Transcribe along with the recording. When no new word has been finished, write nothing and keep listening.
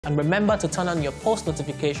And remember to turn on your post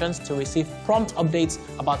notifications to receive prompt updates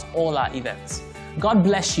about all our events. God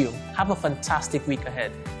bless you. Have a fantastic week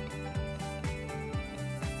ahead.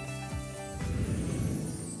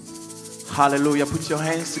 Hallelujah. Put your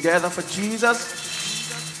hands together for Jesus.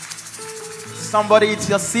 Somebody, it's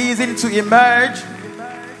your season to emerge.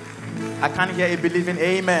 I can't hear a believing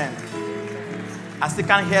amen. I still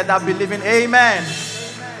can't hear that believing amen.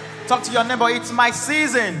 Talk to your neighbor. It's my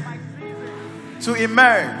season to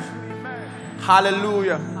emerge.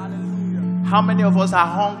 Hallelujah. How many of us are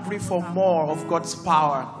hungry for more of God's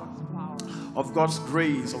power, of God's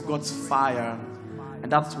grace, of God's fire?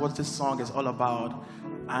 And that's what this song is all about.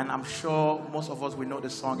 And I'm sure most of us, we know the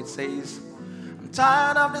song. It says, I'm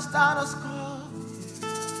tired of the status quo.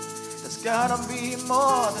 There's gotta be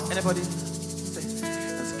more than anybody. Say,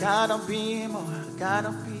 there's gotta be more.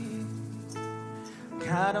 Gotta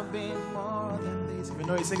be more than this. If you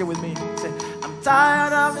know it, sing it with me. Say, I'm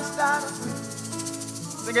tired of the status quo.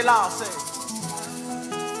 Sing it loud. Say,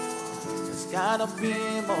 there's gotta be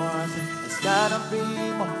more. There's gotta be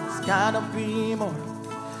more. There's gotta be more.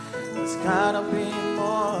 There's gotta be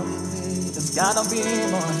more than this. There's gotta be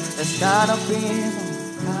more. There's gotta be more.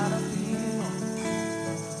 Gotta be more.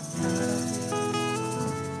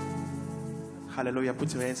 Hallelujah.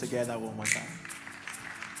 Put your hands together one more time.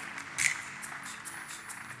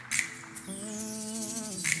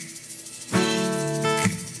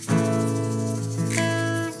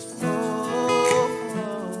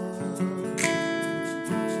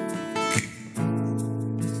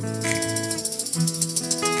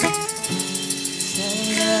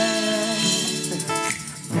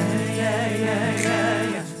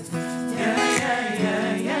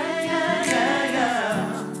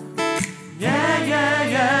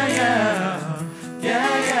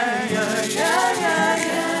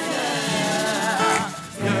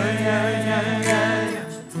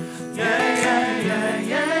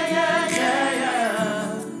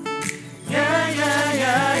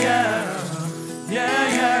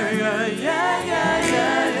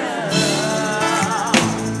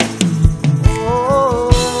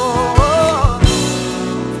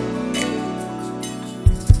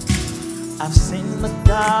 I've seen the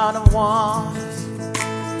God of wonders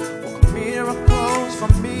work miracles for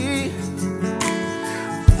me.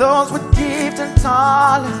 Those with gifts and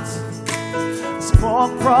talents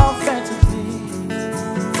spoke prophetically.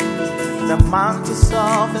 The mantles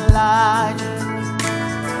of Elijah,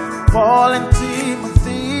 Paul and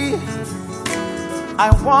Timothy. I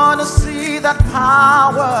want to see that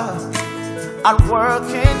power at work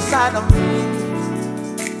inside of me.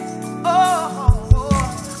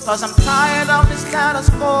 Cause I'm tired of the status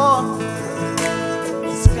quo.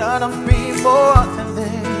 There's gotta be more than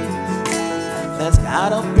this. There's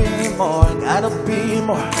gotta be more, gotta be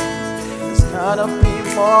more. There's gotta be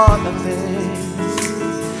more than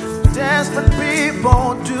this. Desperate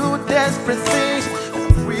people do desperate things.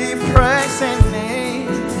 We praise in it.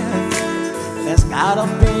 There's gotta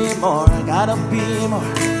be more, gotta be more.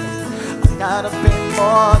 Gotta be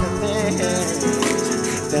more than this.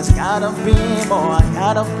 There's gotta be more,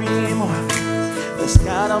 gotta be more. There's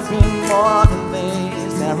gotta be more than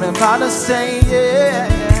this. Everybody say yeah,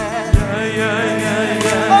 yeah, yeah, yeah,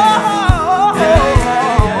 yeah. Oh, yeah, yeah,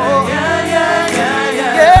 yeah, yeah, yeah,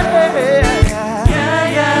 yeah,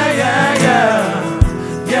 yeah,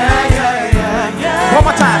 yeah, yeah, yeah. One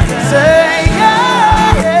more time, say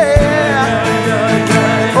yeah, yeah.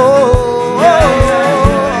 Oh.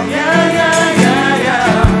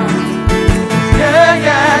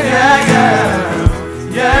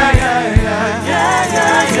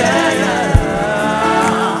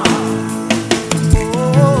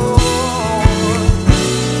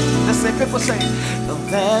 People say,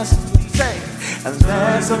 and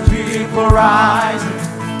there's some people rising,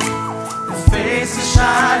 their faces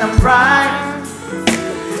shining bright.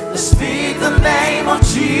 They speak the name of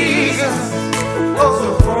Jesus.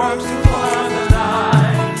 Oh, works to the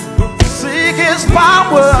light. Seek His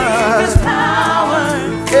power. Seek His power.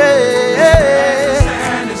 Yeah.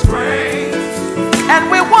 And His grace. And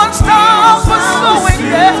we won't stop pursuing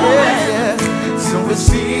it. So we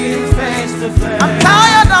see Him face to face. I'm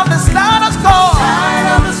tired of the status quo. Tired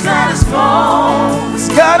of the status quo. There's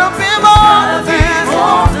gotta be more than this.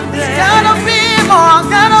 There's gotta be more.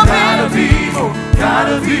 Gotta be more.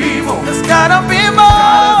 Gotta be more. There's gotta be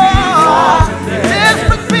more.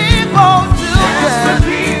 Desperate people do desperate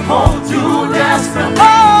people do desperate things.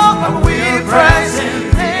 Oh, but we praise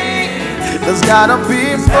Him. There's gotta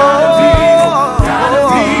be more.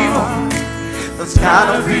 Gotta be more. There's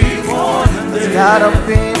gotta be more. There's gotta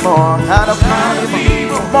be more. Gotta be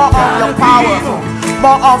more. More of your power.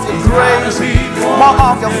 more of your grace, more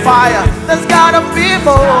of your fire. There's gotta be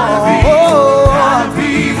more.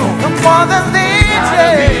 More than this,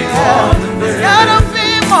 yeah. There's gotta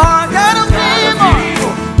be more, gotta be more.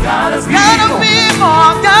 There's gotta be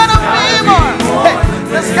more, gotta be more. Hey,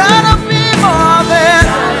 there's gotta be more than.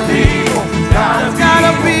 There's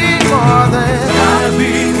gotta be more than.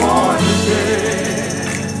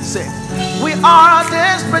 Say, we are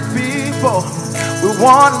desperate people. We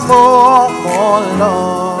want more,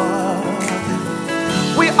 Lord.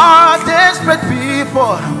 We are desperate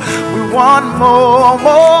people. We want more,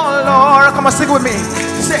 Lord. Come on, sing with me.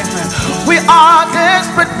 Say, we are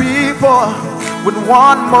desperate people. We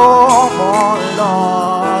want more,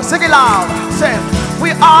 Lord. Sing it loud. Say,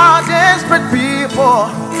 we are desperate people.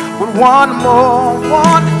 We want more,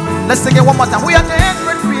 Let's sing it one more time. We are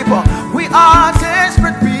desperate people. We are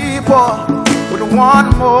desperate people. We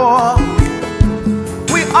want more.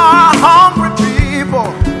 We are hungry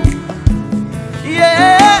people.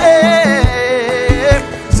 Yeah.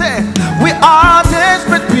 Say, we are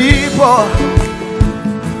desperate people.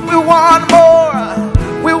 We want more.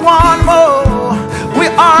 We want more. We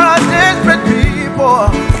are desperate people.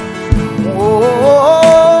 Oh,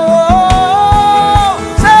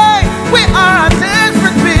 say, we are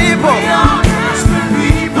desperate people. We are desperate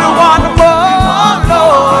people. We want more,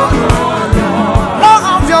 Lord. More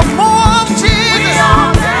of your move, Jesus. We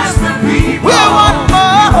are desperate people. We want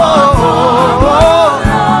more.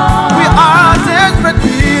 We are desperate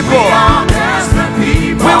people. We are desperate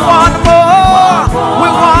people. We want more. We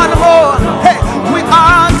want more. Hey, we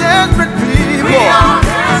are desperate people. We are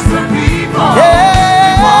desperate people. Yeah.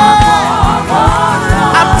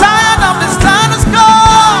 I'm tired of the status quo.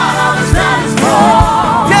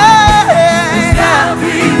 Yeah. There's gotta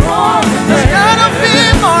be more. There's gotta be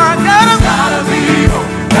more.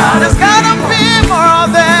 There's gotta be more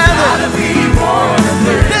than.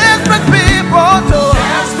 Desperate people do.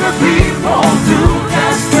 Desperate people do.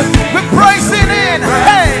 We're praising in.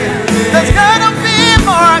 Hey, there's gotta be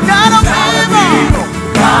more. Gotta be more.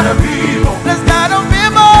 There's gotta be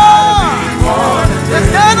more. There's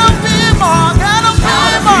gotta be more. Gotta be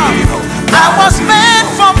more. I was made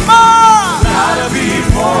for more.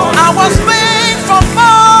 I was made for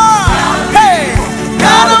more. Hey,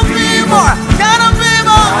 gotta be more. Gotta be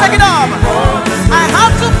more. Take it off. I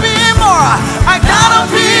have to be more. I gotta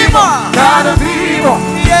be more.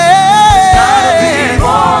 Yeah.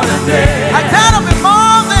 I gotta be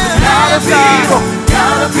more than this.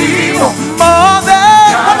 More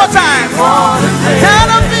than. One more time.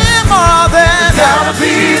 Gotta be more than. Gotta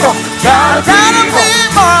be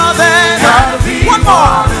more than. One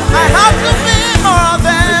more. I have to be more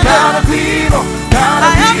than. I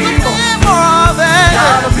have to be more than.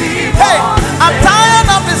 Hey, I'm tired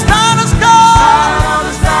of the status quo.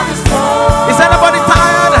 Is anybody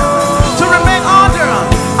tired to remain under?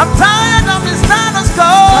 I'm tired of the status quo.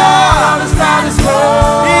 Yeah.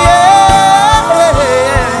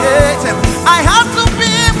 I have to be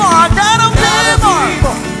more. Gotta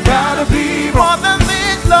be more than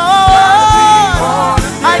this, Lord.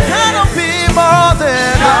 I gotta be more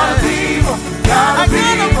than. I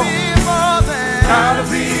gotta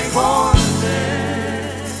be more than.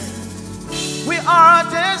 We are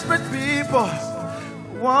desperate people.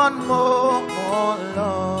 One more,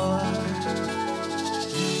 Lord.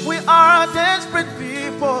 We are desperate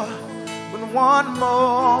people. With one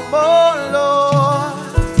more, Lord.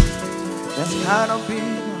 There's gotta be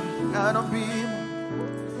more.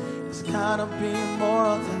 There's gotta be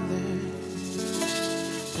more than this.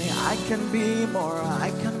 Say, I can be more.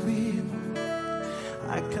 I can be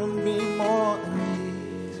more than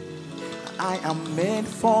this. I am made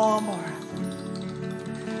for more.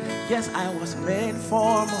 Yes, I was made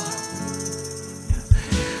for more.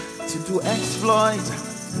 To do exploits,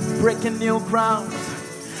 breaking new ground.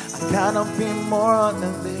 I gotta be more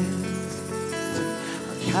than this.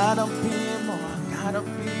 I gotta be more.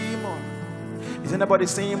 Is anybody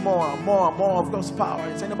saying more of God's power?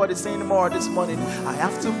 Is anybody saying more this morning? I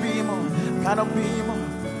have to be more. Gotta be more.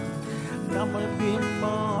 Gotta be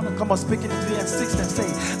more. Come on, speak into 3 and 6 and say,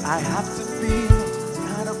 I have to be more.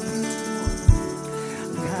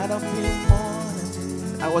 Gotta be more than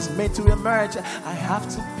this. I was made to emerge. I have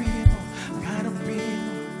to be more. Gotta be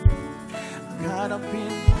more.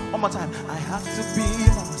 One more time. I have to be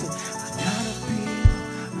more. Say, I gotta be more.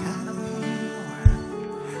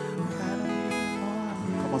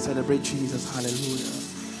 Come on, celebrate Jesus. Hallelujah.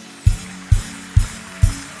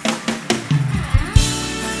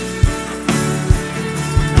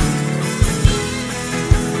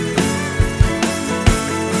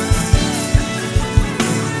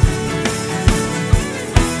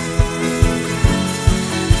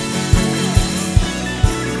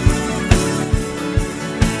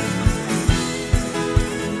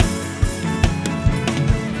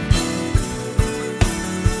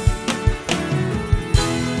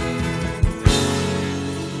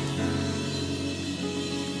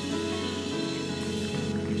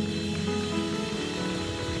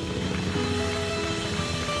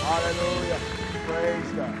 Hallelujah.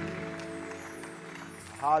 Praise God.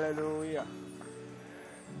 Hallelujah.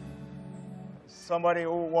 Somebody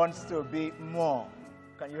who wants to be more.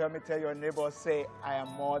 Can you help me tell your neighbor, say, I am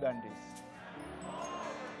more than this.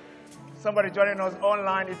 Somebody joining us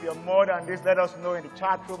online, if you're more than this, let us know in the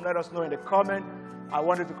chat room, let us know in the comment. I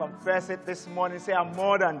want you to confess it this morning. Say, I'm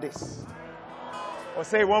more than this. Or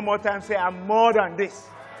say it one more time, say, I'm more than this.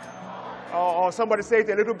 Or somebody say it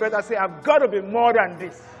a little better, say, I've got to be more than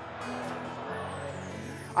this.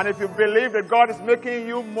 And if you believe that God is making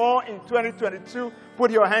you more in 2022,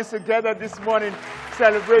 put your hands together this morning.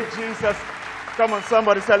 Celebrate Jesus. Come on,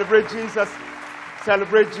 somebody, celebrate Jesus.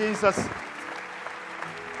 Celebrate Jesus.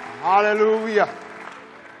 Hallelujah.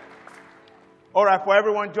 All right, for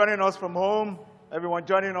everyone joining us from home, everyone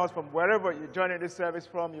joining us from wherever you're joining this service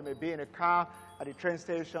from, you may be in a car, at the train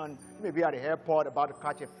station, you may be at the airport about to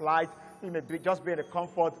catch a flight, you may just be in the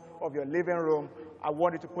comfort of your living room. I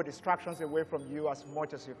want you to put distractions away from you as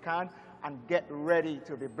much as you can and get ready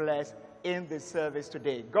to be blessed in this service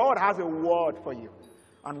today. God has a word for you.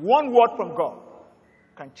 And one word from God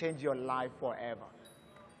can change your life forever.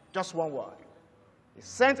 Just one word. He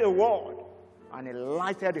sent a word and it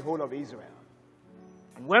lighted the whole of Israel.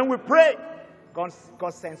 And when we pray, God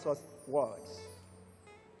sends us words.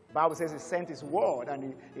 The Bible says he sent his word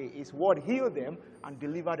and his word healed them and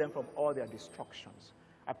delivered them from all their destructions.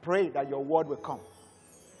 I pray that your word will come.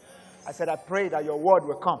 I said, I pray that your word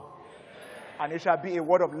will come. And it shall be a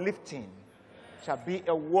word of lifting. It shall be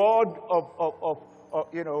a word of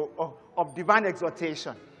divine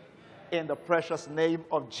exhortation in the precious name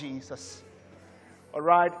of Jesus. All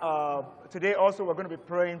right. Today also we're going to be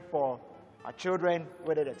praying for our children,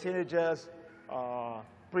 whether they're teenagers,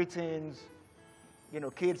 preteens,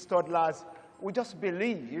 kids, toddlers. We just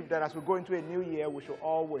believe that as we go into a new year, we should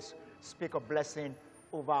always speak a blessing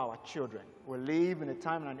over our children. We live in a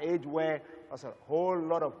time and an age where there's a whole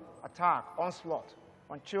lot of attack, onslaught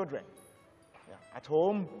on children. Yeah. At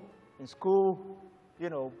home, in school,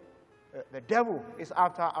 the devil is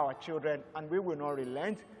after our children, and we will not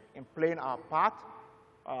relent in playing our part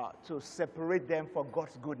to separate them for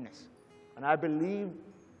God's goodness. And I believe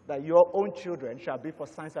that your own children shall be for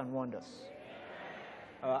signs and wonders.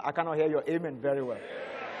 I cannot hear your amen very well.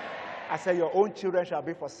 I said your own children shall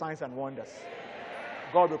be for signs and wonders.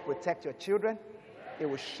 God will protect your children. He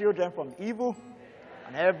will shield them from evil.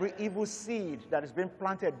 And every evil seed that has been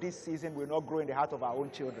planted this season will not grow in the heart of our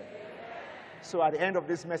own children. So at the end of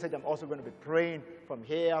this message, I'm also going to be praying from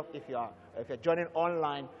here. If you're joining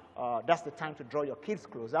online, that's the time to draw your kids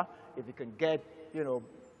closer. If you can get,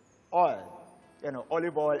 oil,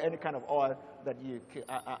 olive oil, any kind of oil that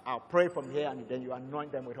I'll pray from here, and then you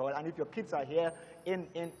anoint them with oil. And if your kids are here in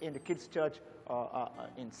the kids' church,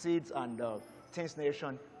 in Seeds and Teens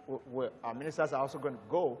Nation, our ministers are also going to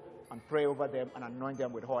go and pray over them and anoint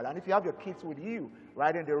them with oil. And if you have your kids with you,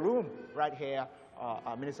 right in the room, right here,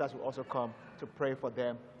 our ministers will also come to pray for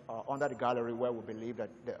them under the gallery where we believe that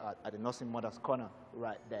at the Nursing Mother's Corner,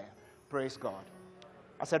 right there. Praise God.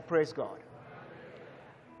 I said, praise God.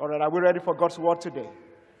 All right, are we ready for God's word today?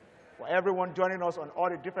 For everyone joining us on all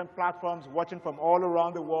the different platforms, watching from all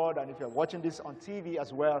around the world, and if you're watching this on TV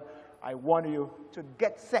as well, I want you to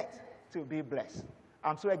get set to be blessed.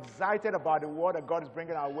 I'm so excited about the word that God is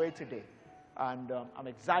bringing our way today. And I'm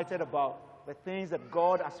excited about the things that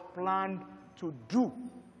God has planned to do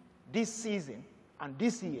this season and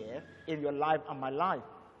this year in your life and my life.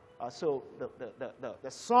 So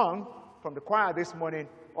the song from the choir this morning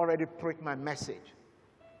already preached my message.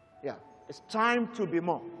 Yeah, it's time to be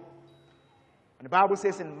more. And the Bible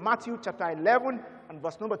says in Matthew chapter 11 and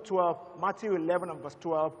verse number 12, Matthew 11 and verse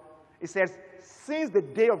 12, it says, since the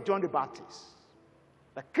day of John the Baptist,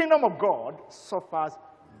 the kingdom of God suffers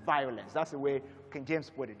violence. That's the way King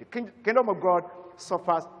James put it. The kingdom of God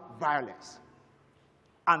suffers violence.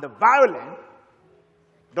 And the violent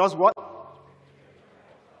does what?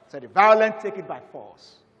 So the violent take it by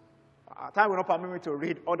force. Time will not permit me to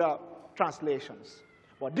read other translations.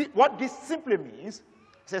 But what this simply means,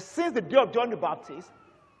 it says, since the day of John the Baptist,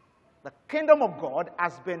 the kingdom of God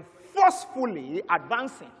has been forcefully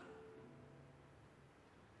advancing.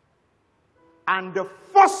 And the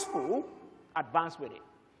forceful advance with it.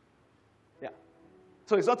 Yeah.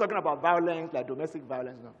 So it's not talking about violence, like domestic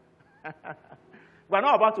violence, no. We're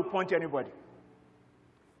not about to punch anybody.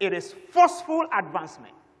 It is forceful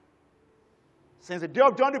advancement. Since the day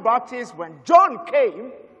of John the Baptist, when John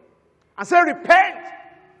came and said, repent.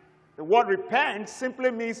 The word repent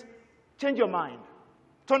simply means change your mind,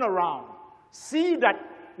 turn around, see that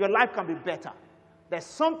your life can be better. There's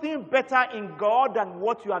something better in God than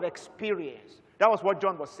what you have experienced. That was what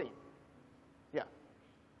John was saying. Yeah.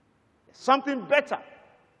 Something better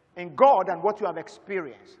in God than what you have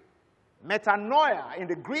experienced. Metanoia in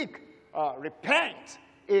the Greek, repent.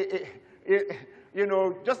 You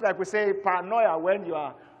know, just like we say paranoia when you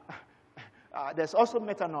are, there's also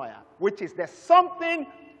metanoia, which is there's something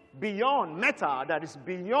beyond meta that is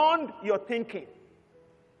beyond your thinking.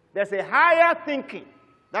 There's a higher thinking.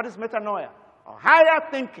 That is metanoia. A higher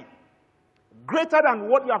thinking. Greater than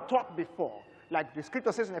what you have taught before. Like the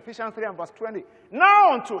scripture says in Ephesians 3 and verse 20.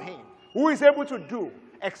 Now unto him who is able to do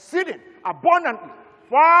exceeding abundantly,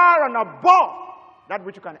 far and above that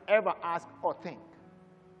which you can ever ask or think.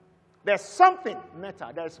 There's something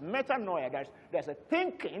meta. There's metanoia. There's a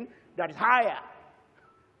thinking that is higher.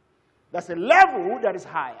 There's a level that is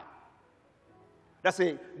higher.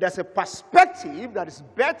 There's a perspective that is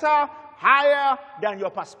better, higher than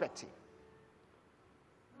your perspective.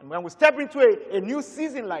 And when we step into a new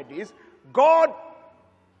season like this, God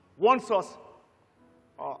wants us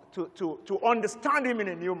to understand him in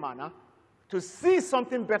a new manner, to see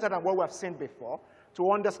something better than what we have seen before,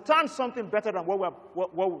 to understand something better than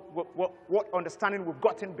what understanding we've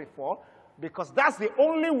gotten before, because that's the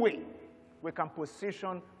only way we can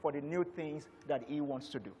position for the new things that he wants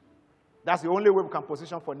to do. That's the only way we can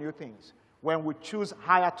position for new things, when we choose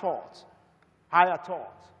higher thoughts. Higher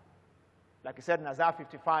thoughts. Like he said in Isaiah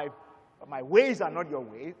 55, my ways are not your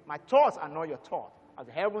ways, my thoughts are not your thoughts. As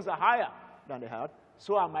the heavens are higher than the earth,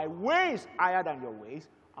 so are my ways higher than your ways,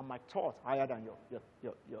 and my thoughts higher than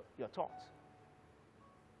your thoughts.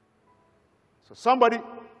 So somebody,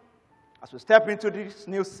 as we step into this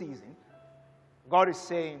new season, God is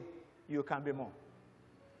saying, you can be more.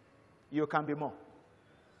 You can be more.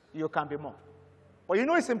 You can be more. But you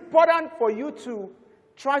know, it's important for you to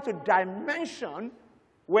try to dimension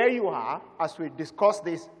where you are as we discuss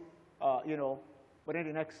this, you know, within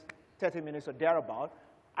the next 30 minutes or thereabout.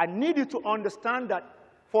 I need you to understand that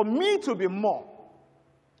for me to be more,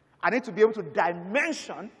 I need to be able to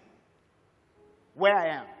dimension where I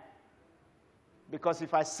am. Because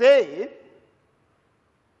if I say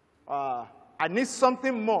I need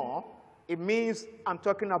something more, it means I'm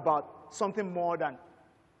talking about something more than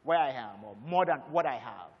where I am or more than what I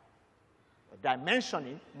have. The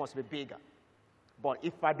dimensioning must be bigger. But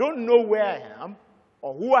if I don't know where I am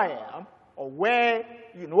or who I am or where,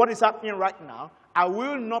 you know, what is happening right now, I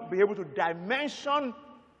will not be able to dimension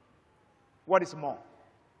what is more.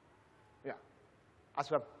 Yeah. As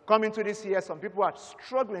we have come into this year, some people are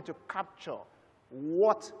struggling to capture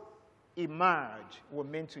what emerge will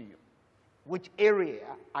mean to you. Which area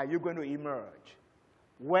are you going to emerge?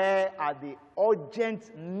 Where are the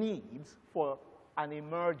urgent needs for an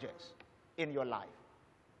emergence in your life?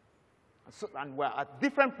 And we're at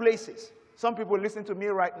different places. Some people listen to me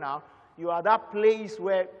right now. You are that place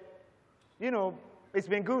where, you know, it's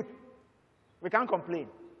been good. We can't complain.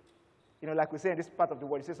 You know, like we say in this part of the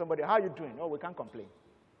world, you say somebody, how are you doing? Oh, we can't complain.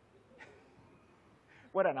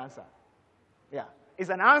 What an answer. Yeah. It's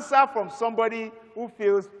an answer from somebody who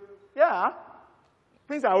feels, yeah,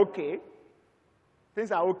 things are okay.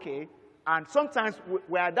 Things are okay. And sometimes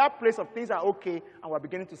we're at that place of things are okay, and we're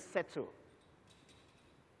beginning to settle.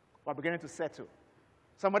 We're beginning to settle.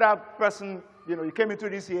 Some other person, you know, you came into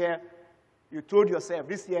this year, you told yourself,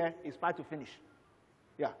 this year is far to finish.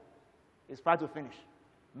 Yeah, it's far to finish.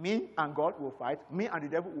 Me and God will fight. Me and the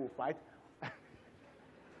devil will fight.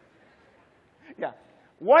 Yeah.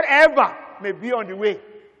 Whatever may be on the way.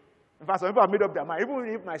 In fact, some people have made up their mind. Even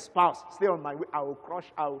if my spouse stay on my way, I will crush.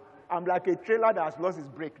 I'm like a trailer that has lost its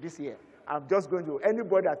brake this year. I'm just going to,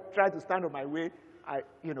 anybody that tries to stand on my way,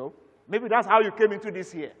 you know, maybe that's how you came into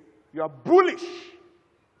this year. You are bullish.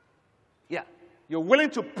 Yeah. You're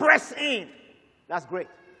willing to press in. That's great.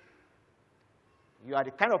 You are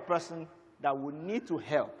the kind of person that will need to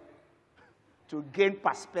help to gain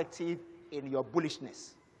perspective in your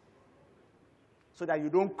bullishness so that you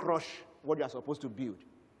don't crush what you are supposed to build.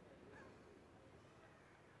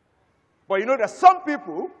 But you know, there's some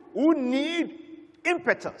people who need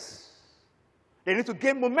impetus. They need to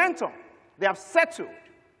gain momentum. They have settled.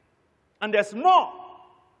 And there's more.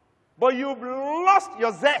 But you've lost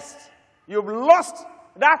your zest. You've lost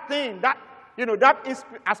that thing, that, you know, that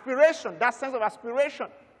aspiration, that sense of aspiration.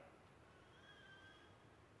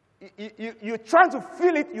 You're trying to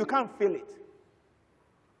feel it, you can't feel it.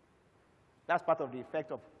 That's part of the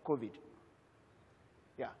effect of COVID.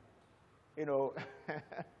 Yeah. You know,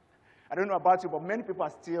 I don't know about you, but many people are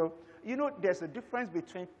still, you know, there's a difference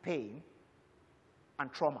between pain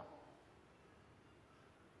and trauma.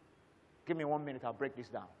 Give me 1 minute, I'll break this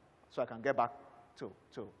down so I can get back to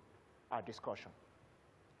our discussion.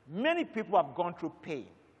 Many people have gone through pain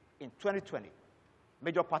in 2020,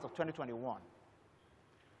 major part of 2021.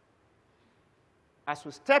 as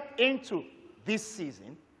we step into this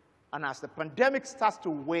season, and as the pandemic starts to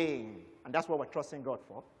wane, and that's what we're trusting God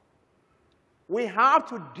for, we have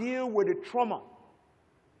to deal with the trauma.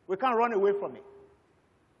 We can't run away from it.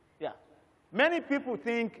 Yeah. Many people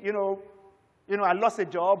think, I lost a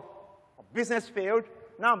job, business failed,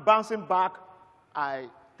 now I'm bouncing back,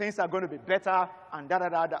 things are going to be better, and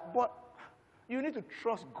da-da-da-da. But you need to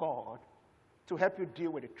trust God to help you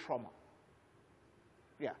deal with the trauma.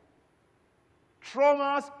 Yeah.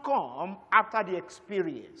 Traumas come after the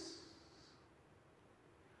experience.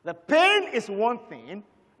 The pain is one thing,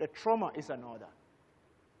 the trauma is another.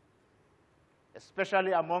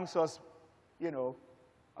 Especially amongst us,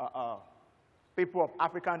 people of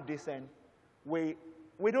African descent, we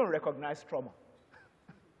don't recognize trauma.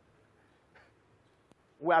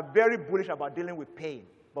 We are very bullish about dealing with pain,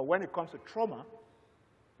 but when it comes to trauma,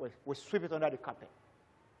 we sweep it under the carpet.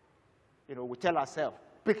 We tell ourselves,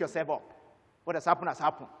 pick yourself up. What has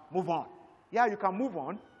happened, move on. Yeah, you can move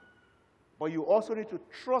on, but you also need to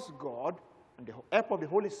trust God and the help of the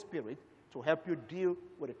Holy Spirit to help you deal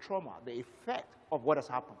with the trauma, the effect of what has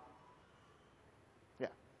happened. Yeah.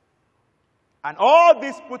 And all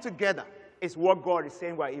this put together is what God is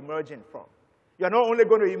saying we're emerging from. You're not only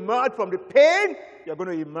going to emerge from the pain, you're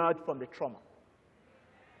going to emerge from the trauma.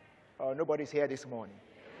 Oh, nobody's here this morning.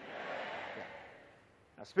 Yeah.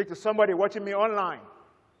 I speak to somebody watching me online.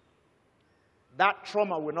 That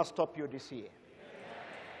trauma will not stop you this year.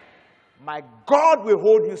 My God will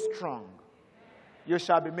hold you strong. You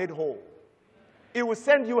shall be made whole. It will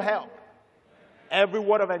send you help. Every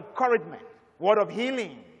word of encouragement, word of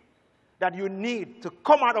healing that you need to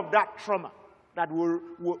come out of that trauma, that will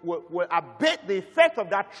abate the effect of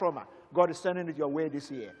that trauma, God is sending it your way this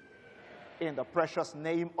year. In the precious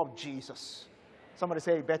name of Jesus. Somebody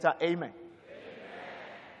say better, amen.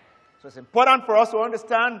 So it's important for us to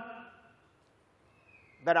understand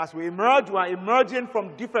that as we emerge, we are emerging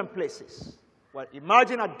from different places. We're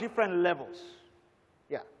emerging at different levels.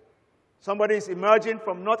 Yeah. Somebody is emerging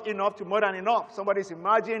from not enough to more than enough. Somebody is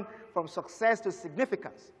emerging from success to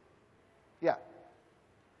significance. Yeah.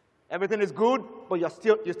 Everything is good, but you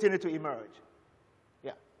still need to emerge.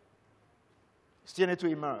 Yeah. You still need to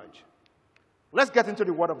emerge. Let's get into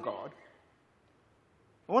the Word of God.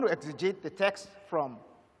 I want to exegete the text from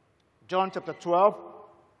John chapter 12.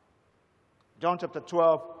 John chapter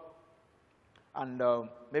 12, and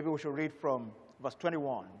maybe we should read from verse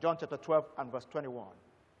 21. John chapter 12 and verse 21.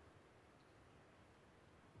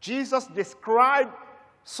 Jesus described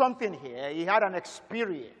something here. He had an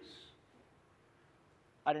experience.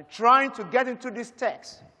 And in trying to get into this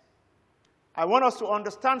text, I want us to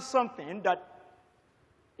understand something, that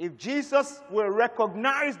if Jesus will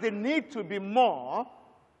recognize the need to be more,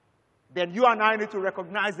 then you and I need to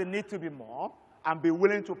recognize the need to be more and be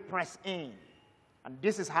willing to press in. And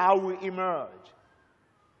this is how we emerge.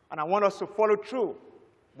 And I want us to follow through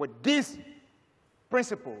with this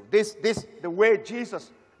principle, the way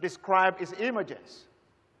Jesus described his emergence.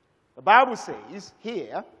 The Bible says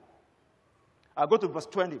here, I'll go to verse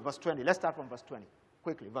 20. Verse 20. Let's start from verse 20.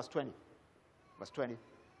 Quickly, verse 20. Verse 20.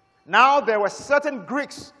 Now there were certain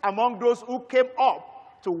Greeks among those who came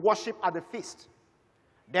up to worship at the feast.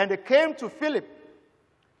 Then they came to Philip,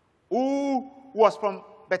 who was from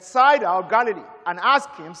Bethsaida of Galilee, and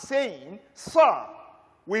asked him, saying, Sir,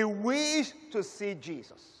 we wish to see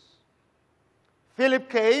Jesus. Philip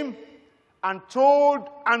came and told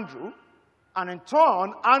Andrew, and in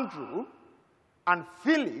turn, Andrew and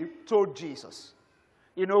Philip told Jesus.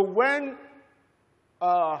 When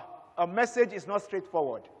a message is not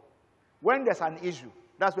straightforward, when there's an issue,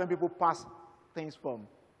 that's when people pass things from.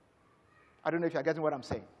 I don't know if you're getting what I'm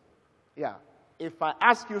saying. Yeah. If I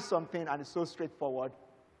ask you something and it's so straightforward,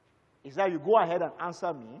 is that you go ahead and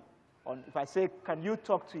answer me. Or if I say, can you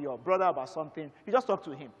talk to your brother about something, you just talk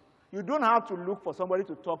to him. You don't have to look for somebody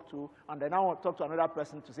to talk to, and then I want to talk to another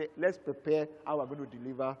person to say, let's prepare how we're going to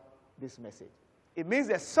deliver this message. It means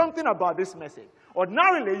there's something about this message.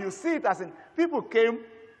 Ordinarily, you see it as in people came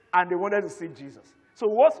and they wanted to see Jesus. So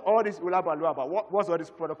what's all this ulabalu about? What's all this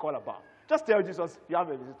protocol about? Just tell Jesus, you have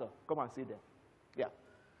a visitor, come and see them. Yeah.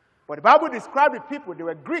 But the Bible described the people, they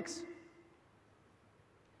were Greeks.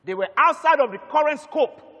 They were outside of the current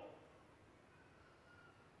scope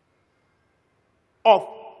of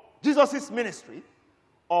Jesus' ministry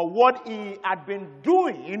or what he had been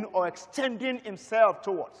doing or extending himself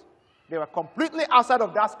towards. They were completely outside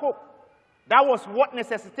of that scope. That was what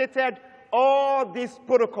necessitated all this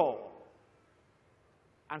protocol.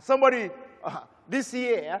 And somebody, this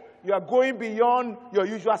year, you are going beyond your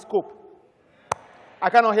usual scope. I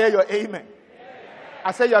cannot hear your amen.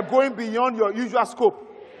 I say you are going beyond your usual scope.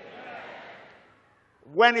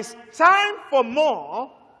 when it's time for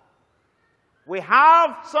more, we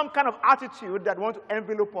have some kind of attitude that want to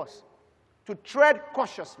envelope us, to tread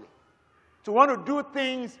cautiously, to want to do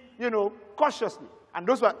things, cautiously. And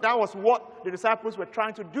that was what the disciples were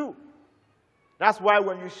trying to do. That's why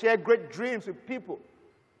when you share great dreams with people,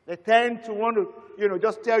 they tend to want to,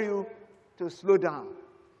 just tell you to slow down.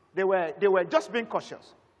 They were just being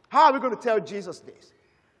cautious. How are we going to tell Jesus this?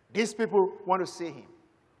 These people want to see him.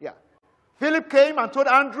 Yeah. Philip came and told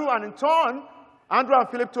Andrew, and in turn, Andrew and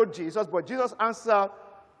Philip told Jesus, but Jesus answered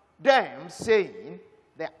them, saying,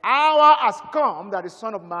 the hour has come that the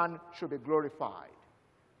Son of Man should be glorified.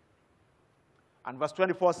 And verse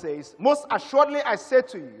 24 says, most assuredly I say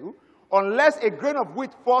to you, unless a grain of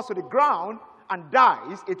wheat falls to the ground and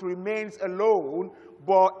dies, it remains alone.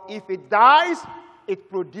 But if it dies, it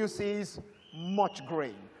produces much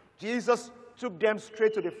grain. Jesus took them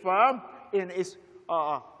straight to the farm in his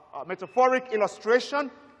metaphoric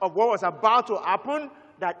illustration of what was about to happen,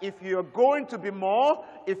 that if you're going to be more,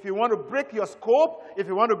 if you want to break your scope, if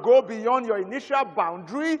you want to go beyond your initial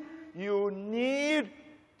boundary, you need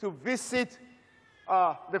to visit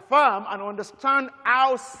the farm and understand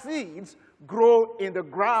how seeds grow in the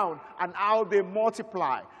ground and how they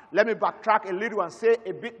multiply. Let me backtrack a little and say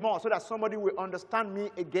a bit more so that somebody will understand me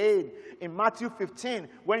again. In Matthew 15,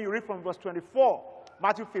 when you read from verse 24,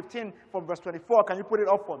 Matthew 15 from verse 24, can you put it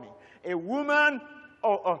up for me? A woman,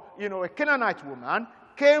 a Canaanite woman,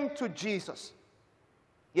 came to Jesus.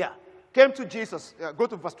 Yeah, came to Jesus. Go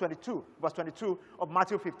to verse 22 of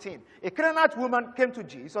Matthew 15. A Canaanite woman came to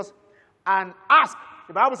Jesus and asked,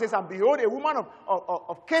 the Bible says, and behold, a woman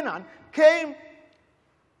of Canaan came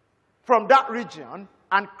from that region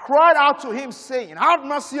and cried out to him, saying, have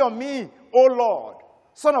mercy on me, O Lord,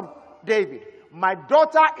 Son of David. My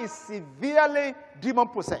daughter is severely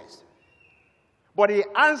demon-possessed. But he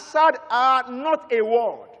answered her not a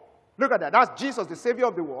word. Look at that. That's Jesus, the Savior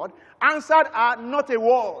of the world. Answered her not a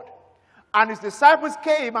word. And his disciples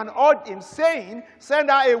came and urged him, saying, send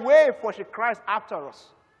her away, for she cries after us.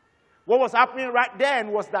 What was happening right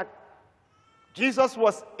then was that Jesus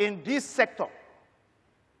was in this sector,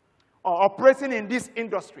 or operating in this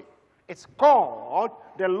industry. It's called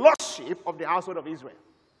the lordship of the household of Israel.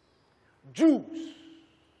 Jews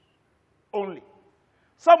only.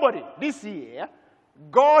 Somebody, this year,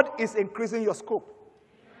 God is increasing your scope.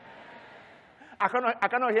 I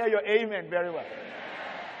cannot hear your amen very well.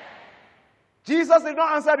 Jesus did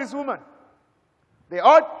not answer this woman. They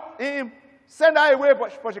urged him, send her away,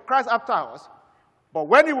 for she cries after us. But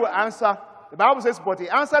when he will answer, the Bible says, but he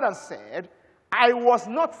answered and said, I was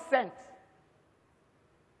not sent.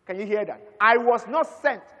 Can you hear that? I was not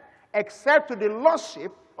sent except to the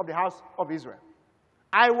lordship of the house of Israel.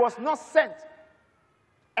 I was not sent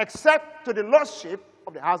except to the lordship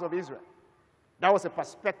of the house of Israel. That was a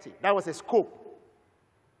perspective. That was a scope.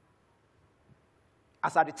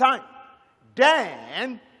 As at the time.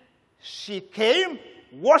 Then she came,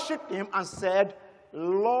 worshipped him, and said,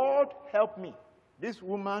 Lord, help me. This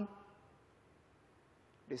woman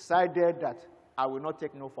decided that I will not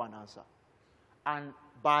take no for an answer. And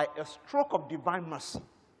by a stroke of divine mercy,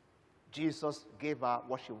 Jesus gave her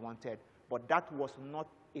what she wanted, but that was not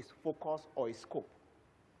his focus or his scope.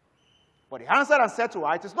 But he answered and said to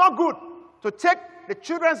her, it is not good to take the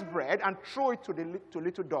children's bread and throw it to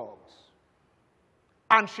little dogs.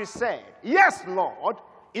 And she said, yes, Lord,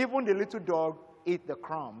 even the little dog eat the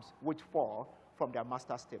crumbs which fall from their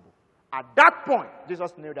master's table. At that point,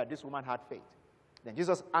 Jesus knew that this woman had faith. Then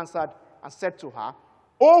Jesus answered and said to her,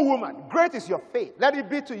 O woman, great is your faith. Let it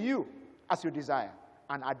be to you as you desire.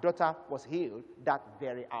 And her daughter was healed that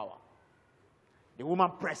very hour. The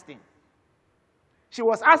woman pressed in. She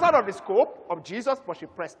was outside of the scope of Jesus, but she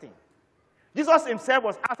pressed in. Jesus himself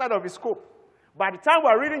was outside of his scope. By the time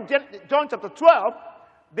we're reading John chapter 12,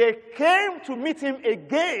 they came to meet him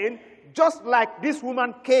again, just like this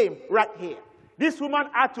woman came right here. This woman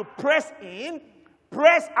had to press in,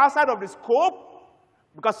 press outside of the scope,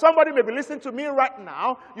 because somebody may be listening to me right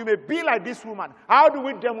now. You may be like this woman. How do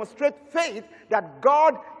we demonstrate faith that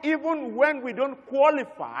God, even when we don't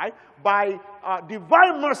qualify, by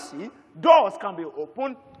divine mercy, doors can be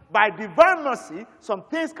opened. By divine mercy, some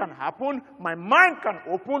things can happen. My mind can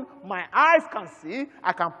open. My eyes can see.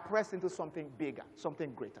 I can press into something bigger,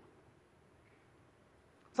 something greater.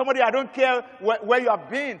 Somebody, I don't care where you have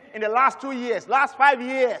been in the last 2 years, last 5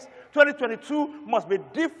 years. 2022 must be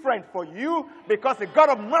different for you because the God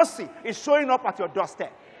of mercy is showing up at your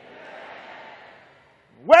doorstep.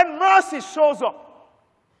 When mercy shows up,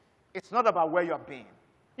 it's not about where you have been.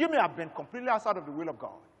 You may have been completely outside of the will of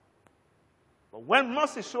God. But when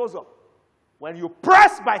mercy shows up, when you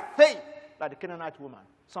press by faith like the Canaanite woman,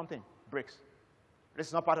 something breaks. This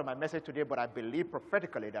is not part of my message today, but I believe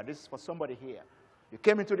prophetically that this is for somebody here. You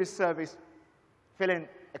came into this service feeling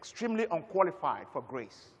extremely unqualified for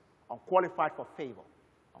grace, unqualified for favor,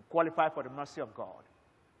 unqualified for the mercy of God.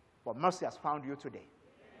 But mercy has found you today.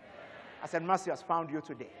 I said mercy has found you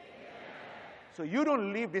today. So you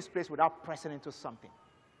don't leave this place without pressing into something.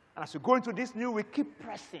 And as you go into this new week, keep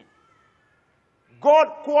pressing. God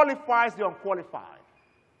qualifies the unqualified.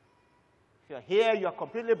 If you're here, you are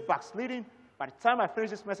completely backsliding. By the time I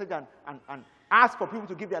finish this message and ask for people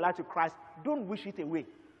to give their life to Christ, don't wish it away.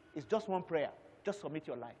 It's just one prayer. Just submit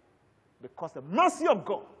your life. Because the mercy of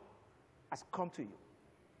God has come to you.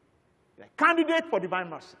 You're a candidate for divine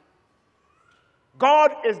mercy.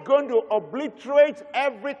 God is going to obliterate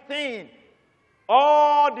everything.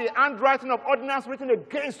 All the handwriting of ordinance written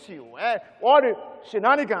against you, all the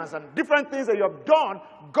shenanigans and different things that you have done,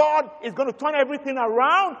 God is going to turn everything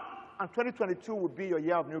around, and 2022 will be your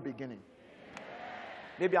year of new beginning.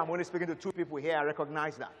 Maybe I'm only speaking to 2 people here, I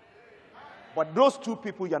recognize that. But those 2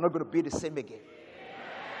 people, you're not going to be the same again.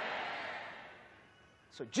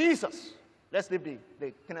 So Jesus, let's leave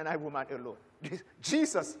the Canaanite woman alone.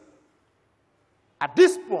 Jesus, at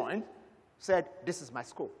this point, said, this is my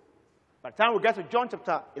scope. By the time we get to John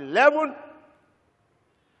chapter 11,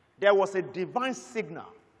 there was a divine signal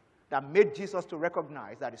that made Jesus to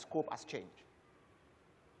recognize that the scope has changed.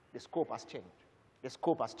 The scope has changed. The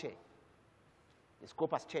scope has changed. The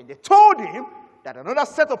scope has changed. They told him that another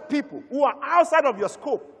set of people who are outside of your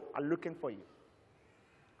scope are looking for you.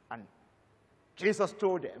 And Jesus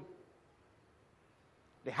told them,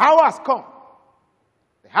 the hour has come.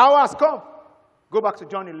 The hour has come. Go back to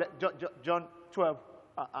John 12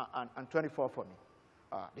 and 24 for me.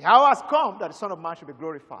 The hour has come that the Son of Man should be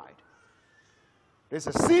glorified. There's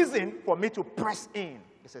a season for me to press in.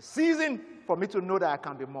 There's a season for me to know that I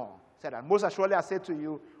can be more. He said, and most assuredly I say to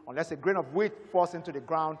you, unless a grain of wheat falls into the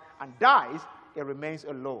ground and dies, it remains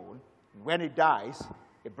alone. When it dies,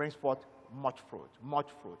 it brings forth much fruit, much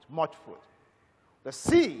fruit, much fruit. The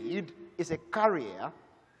seed is a carrier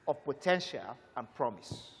of potential and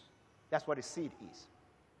promise. That's what a seed is.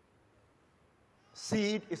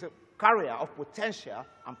 Seed is a carrier of potential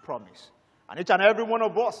and promise. And each and every one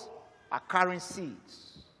of us are carrying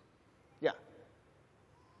seeds. Yeah.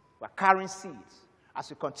 We're carrying seeds. As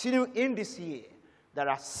we continue in this year, there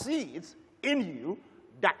are seeds in you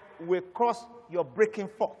that will cause your breaking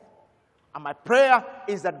forth. And my prayer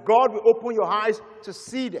is that God will open your eyes to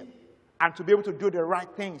see them and to be able to do the right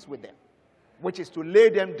things with them, which is to lay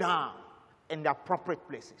them down in the appropriate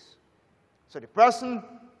places. So the person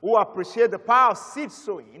who appreciates the power of seed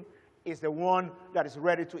sowing is the one that is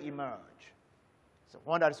ready to emerge. It's the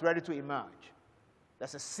one that is ready to emerge.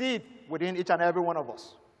 There's a seed within each and every one of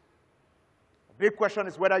us. The big question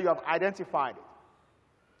is whether you have identified it.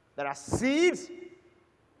 There are seeds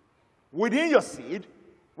within your seed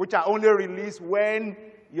which are only released when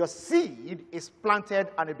your seed is planted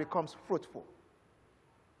and it becomes fruitful.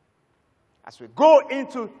 As we go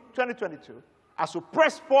into 2022, as we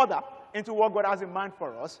press further into what God has in mind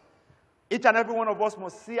for us, each and every one of us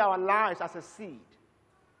must see our lives as a seed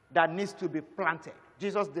that needs to be planted.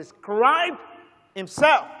 Jesus described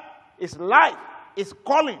himself, his life, his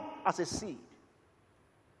calling as a seed.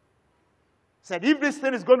 He said, if this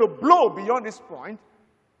thing is going to blow beyond this point,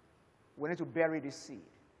 we need to bury this seed.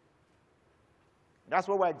 That's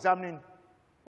what we're examining